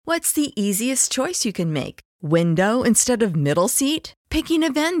What's the easiest choice you can make? Window instead of middle seat? Picking a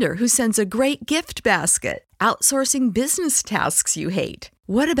vendor who sends a great gift basket? Outsourcing business tasks you hate?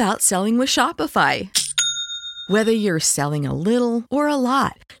 What about selling with Shopify? Whether you're selling a little or a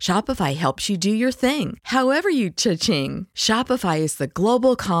lot, Shopify helps you do your thing, however you cha-ching. Shopify is the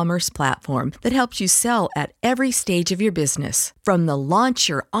global commerce platform that helps you sell at every stage of your business. From the launch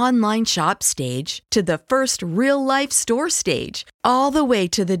your online shop stage to the first real-life store stage, all the way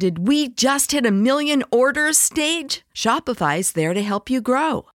to the did we just hit a million orders stage. Shopify's there to help you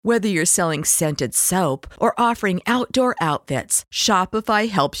grow. Whether you're selling scented soap or offering outdoor outfits, Shopify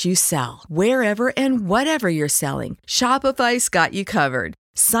helps you sell. Wherever and whatever you're selling, Shopify's got you covered.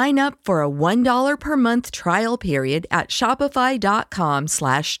 Sign up for a $1 per month trial period at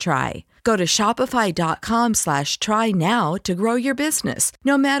shopify.com/try. Go to shopify.com/try now to grow your business,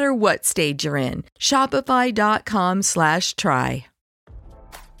 no matter what stage you're in. Shopify.com/try.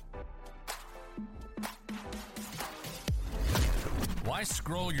 Why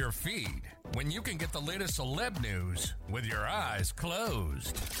scroll your feed when you can get the latest celeb news with your eyes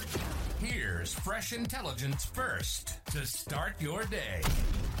closed? Here's fresh intelligence first to start your day.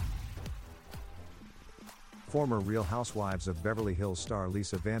 Former Real Housewives of Beverly Hills star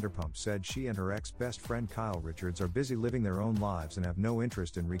Lisa Vanderpump said she and her ex-best friend Kyle Richards are busy living their own lives and have no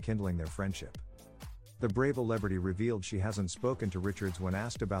interest in rekindling their friendship. The brave celebrity revealed she hasn't spoken to Richards when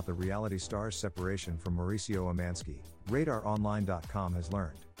asked about the reality star's separation from Mauricio Umansky, RadarOnline.com has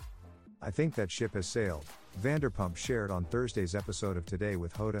learned. "I think that ship has sailed," Vanderpump shared on Thursday's episode of Today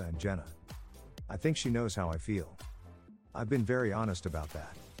with Hoda and Jenna. "I think she knows how I feel. I've been very honest about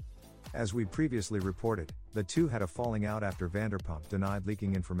that." As we previously reported, the two had a falling out after Vanderpump denied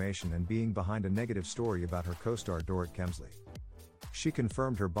leaking information and being behind a negative story about her co-star Dorit Kemsley. She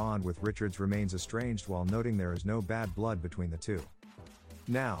confirmed her bond with Richards remains estranged while noting there is no bad blood between the two.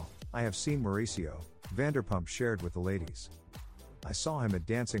 "Now, I have seen Mauricio," Vanderpump shared with the ladies. "I saw him at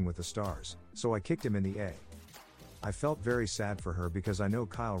Dancing with the Stars, so I kicked him in the A. I felt very sad for her because I know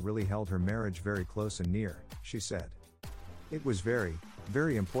Kyle really held her marriage very close and near," she said. "It was very,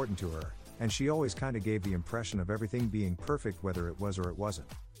 very important to her, and she always kinda gave the impression of everything being perfect whether it was or it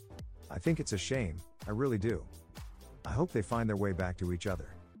wasn't. I think it's a shame, I really do. I hope they find their way back to each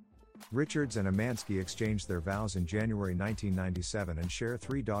other." Richards and Umansky exchanged their vows in January 1997 and share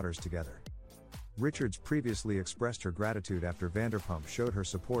 3 daughters together. Richards previously expressed her gratitude after Vanderpump showed her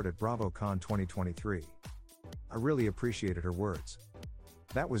support at BravoCon 2023. "I really appreciated her words.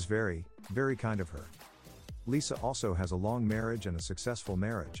 That was very, very kind of her." Lisa also has a long marriage and a successful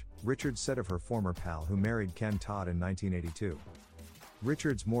marriage, Richards said of her former pal who married Ken Todd in 1982.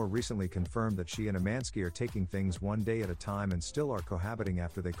 Richards more recently confirmed that she and Umansky are taking things one day at a time and still are cohabiting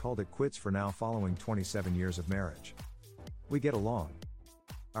after they called it quits for now following 27 years of marriage. "We get along.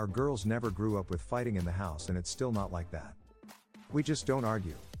 Our girls never grew up with fighting in the house and it's still not like that. We just don't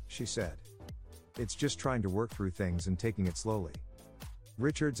argue," she said. "It's just trying to work through things and taking it slowly."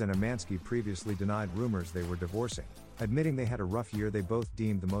 Richards and Umansky previously denied rumors they were divorcing, admitting they had a rough year they both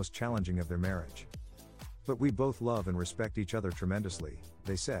deemed the most challenging of their marriage. "But we both love and respect each other tremendously,"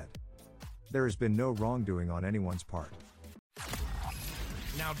 they said. "There has been no wrongdoing on anyone's part."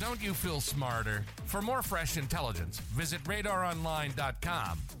 Now don't you feel smarter? For more fresh intelligence, visit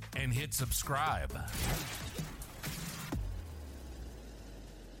RadarOnline.com and hit subscribe.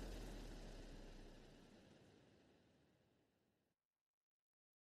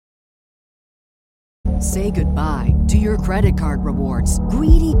 Say goodbye to your credit card rewards.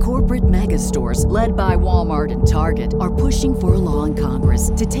 Greedy corporate mega stores, led by Walmart and Target, are pushing for a law in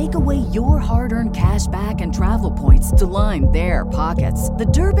Congress to take away your hard-earned cash back and travel points to line their pockets. The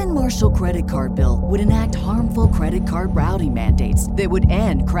Durbin-Marshall credit card bill would enact harmful credit card routing mandates that would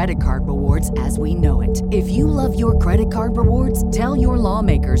end credit card rewards as we know it. If you love your credit card rewards, tell your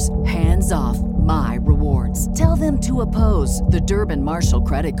lawmakers, hands off my rewards. Tell them to oppose the Durbin-Marshall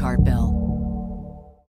credit card bill.